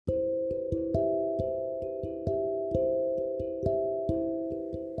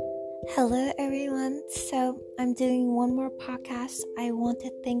Hello, everyone. So, I'm doing one more podcast. I want to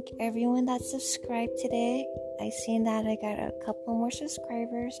thank everyone that subscribed today. I seen that I got a couple more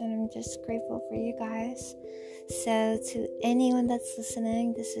subscribers, and I'm just grateful for you guys. So, to anyone that's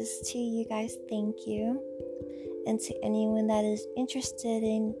listening, this is to you guys, thank you. And to anyone that is interested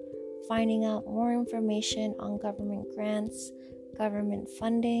in finding out more information on government grants, government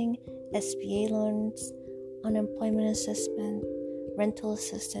funding, SBA loans, unemployment assessment, rental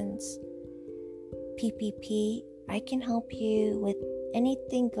assistance, PPP, I can help you with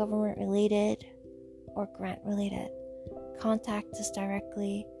anything government related or grant related. Contact us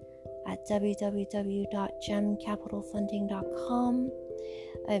directly at www.gemcapitalfunding.com.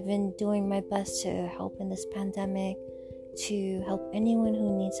 I've been doing my best to help in this pandemic, to help anyone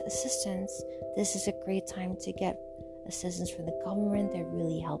who needs assistance. This is a great time to get assistance from the government. They're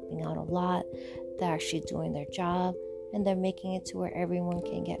really helping out a lot. They're actually doing their job, and they're making it to where everyone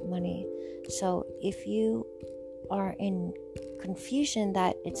can get money. So if you are in confusion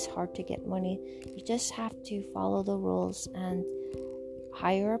that it's hard to get money, you just have to follow the rules and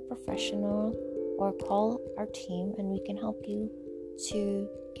hire a professional or call our team, and we can help you to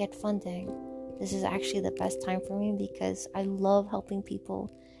get funding. This is actually the best time for me because I love helping people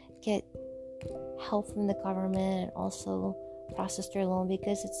get help from the government and also process their loan,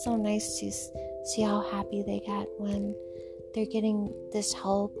 because it's so nice to see how happy they get when they're getting this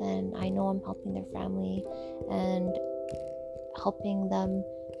help, and I know I'm helping their family and helping them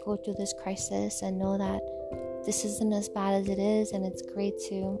go through this crisis and know that this isn't as bad as it is, and it's great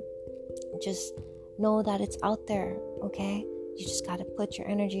to just know that it's out there, okay? You just gotta put your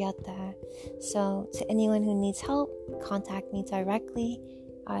energy out there. So to anyone who needs help, contact me directly.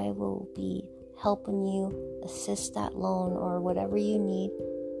 I will be helping you assist that loan or whatever you need.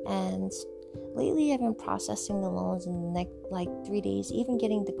 And lately I've been processing the loans in the next 3 days, even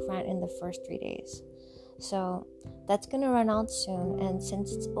getting the grant in the first 3 days. So that's gonna run out soon, and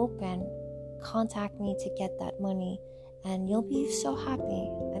since it's open, contact me to get that money, and you'll be so happy.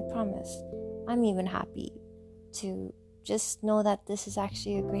 I promise. I'm even happy to just know that this is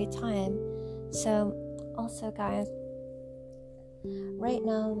actually a great time. So also, guys, right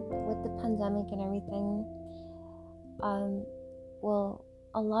now with the pandemic and everything,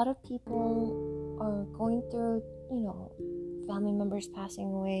 a lot of people are going through, family members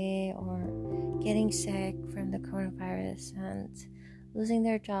passing away or getting sick from the coronavirus and losing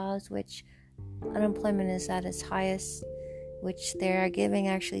their jobs, which unemployment is at its highest, which they are giving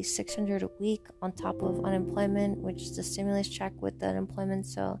actually $600 a week on top of unemployment, which is the stimulus check with the unemployment.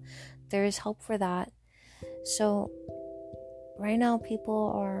 So there is hope for that. So right now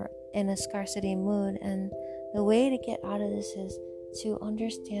people are in a scarcity mood, and the way to get out of this is to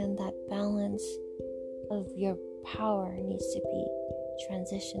understand that balance of your power needs to be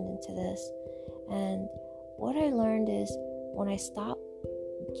transitioned into this. And what I learned is when I stopped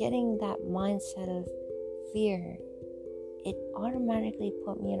getting that mindset of fear, it automatically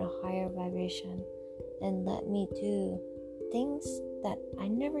put me in a higher vibration and let me do things that I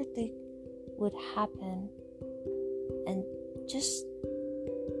never think would happen, and just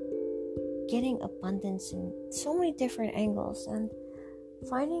getting abundance in so many different angles, and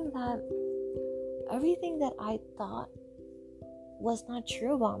finding that everything that I thought was not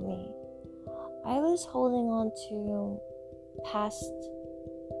true about me. I was holding on to past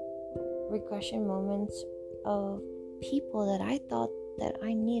regression moments of people that I thought that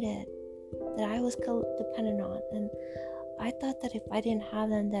I needed, that I was codependent on, and I thought that if I didn't have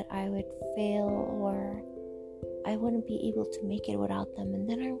them that I would fail or I wouldn't be able to make it without them. And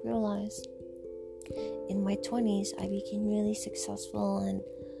then I realized in my 20s I became really successful, and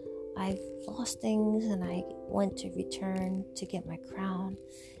I've lost things, and I went to return to get my crown.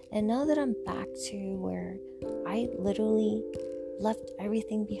 And now that I'm back to where I literally left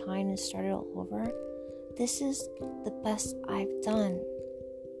everything behind and started all over, this is the best I've done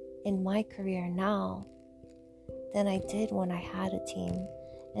in my career now than I did when I had a team.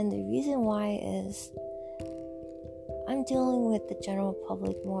 And the reason why is I'm dealing with the general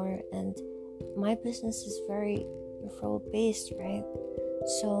public more, and my business is very referral based, right?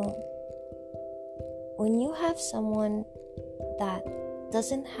 So when you have someone that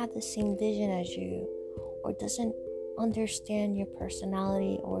doesn't have the same vision as you, or doesn't understand your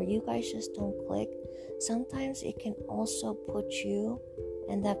personality, or you guys just don't click, sometimes it can also put you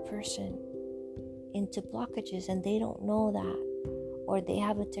and that person into blockages, and they don't know that, or they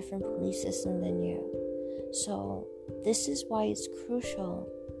have a different belief system than you. So this is why it's crucial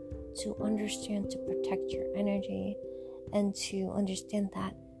to understand, to protect your energy, and to understand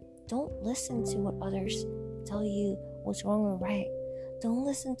that don't listen to what others tell you what's wrong or right. Don't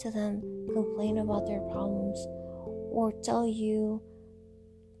listen to them complain about their problems or tell you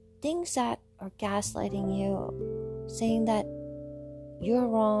things that are gaslighting you, saying that you're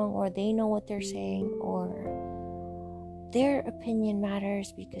wrong or they know what they're saying or their opinion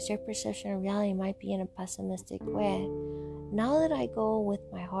matters because their perception of reality might be in a pessimistic way. Now that I go with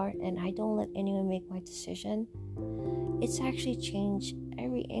my heart and I don't let anyone make my decision, it's actually changed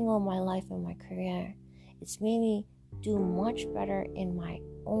every angle of my life and my career. It's made me do much better in my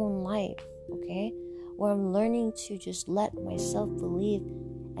own life, okay? Where I'm learning to just let myself believe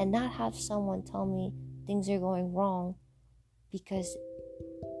and not have someone tell me things are going wrong because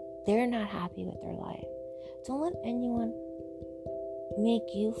they're not happy with their life. Don't let anyone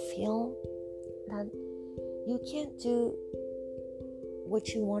make you feel that you can't do what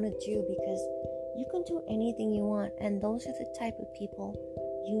you want to do because you can do anything you want, and those are the type of people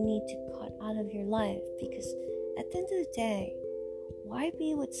you need to cut out of your life. Because at the end of the day, why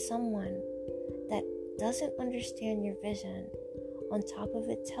be with someone that doesn't understand your vision? On top of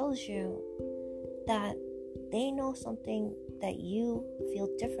it, tells you that they know something that you feel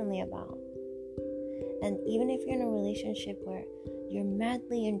differently about. And even if you're in a relationship where you're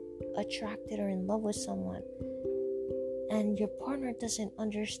madly attracted or in love with someone and your partner doesn't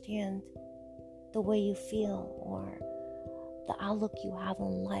understand the way you feel or the outlook you have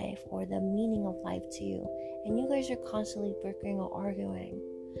on life or the meaning of life to you, and you guys are constantly bickering or arguing,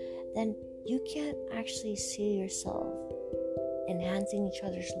 then you can't actually see yourself enhancing each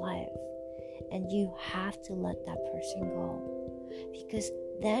other's life. And you have to let that person go, because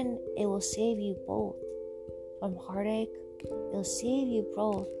then it will save you both from heartache. It'll save you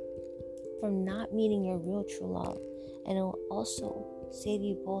both from not meeting your real true love, and it will also save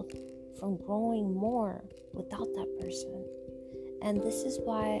you both from growing more without that person. And this is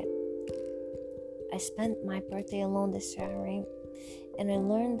why I spent my birthday alone this year, right? And I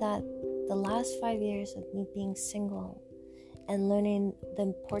learned that the last 5 years of me being single and learning the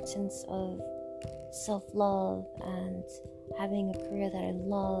importance of self-love and having a career that I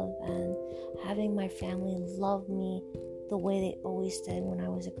love and having my family love me the way they always did when I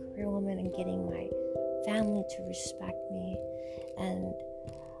was a career woman, and getting my family to respect me, and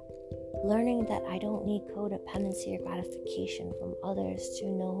learning that I don't need codependency or gratification from others to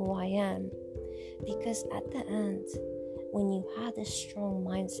know who I am. Because at the end, when you have this strong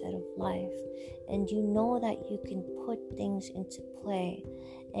mindset of life and you know that you can put things into play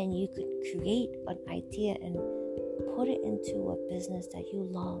and you could create an idea and put it into a business that you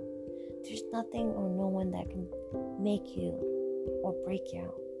love, there's nothing or no one that can make you or break you.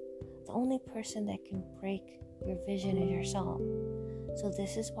 The only person that can break your vision is yourself. So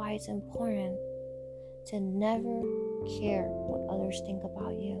this is why it's important to never care what others think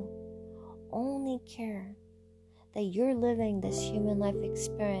about you. Only care that you're living this human life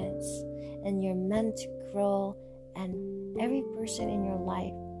experience and you're meant to grow, and every person in your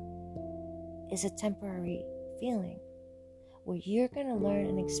life is a temporary feeling where you're going to learn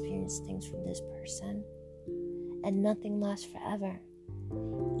and experience things from this person, and nothing lasts forever.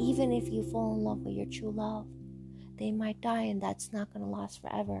 Even if you fall in love with your true love, they might die, and that's not going to last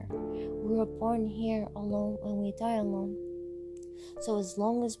forever. We were born here alone and we die alone. So as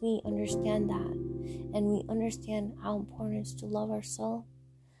long as we understand that, and we understand how important it is to love ourselves,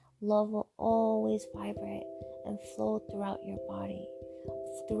 love will always vibrate and flow throughout your body,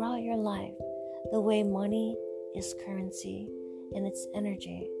 throughout your life, the way money is currency and it's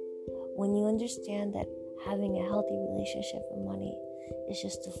energy. When you understand that having a healthy relationship with money is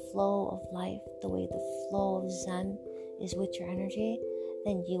just the flow of life, the way the flow of Zen is with your energy,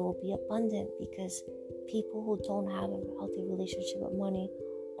 then you will be abundant, because people who don't have a healthy relationship with money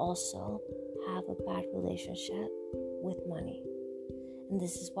also have a bad relationship with money. And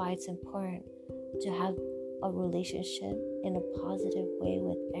this is why it's important to have a relationship in a positive way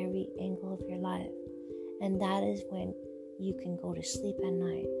with every angle of your life. And that is when you can go to sleep at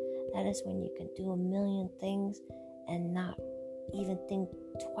night. That is when you can do a million things and not even think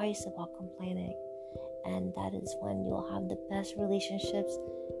twice about complaining. And that is when you'll have the best relationships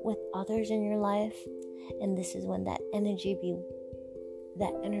with others in your life. And this is when that energy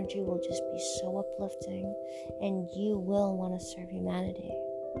will just be so uplifting, and you will want to serve humanity.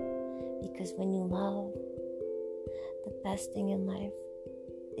 Because when you love, the best thing in life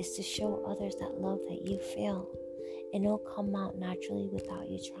is to show others that love that you feel, and it'll come out naturally without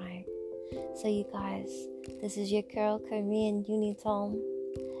you trying. So you guys, this is your girl Carmine Unitome,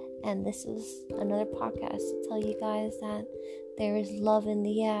 and this is another podcast to tell you guys that there is love in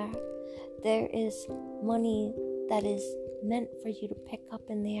the air. There is money that is meant for you to pick up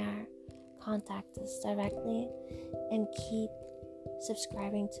in the air. Contact us directly and keep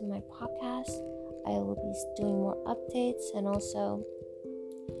subscribing to my podcast. I will be doing more updates, and also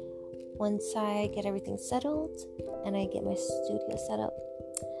once I get everything settled and I get my studio set up,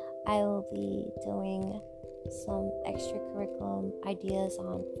 I will be doing some extra curriculum ideas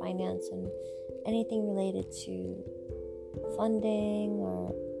on finance and anything related to funding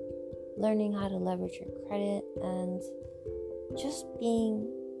or learning how to leverage your credit and just being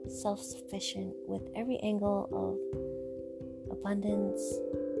self-sufficient with every angle of abundance,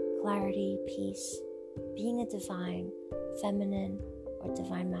 clarity, peace, being a divine feminine or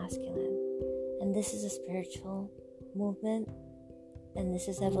divine masculine. And this is a spiritual movement, and this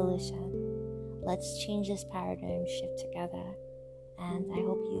is evolution. Let's change this paradigm shift together, and I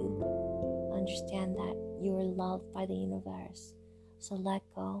hope you understand that you are loved by the universe. So let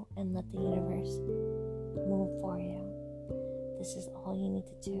go and let the universe move for you. This is all you need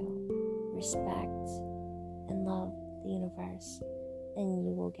to do. Respect and love the universe, and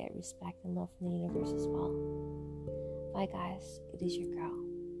you will get respect and love from the universe as well. Bye guys, it is your girl.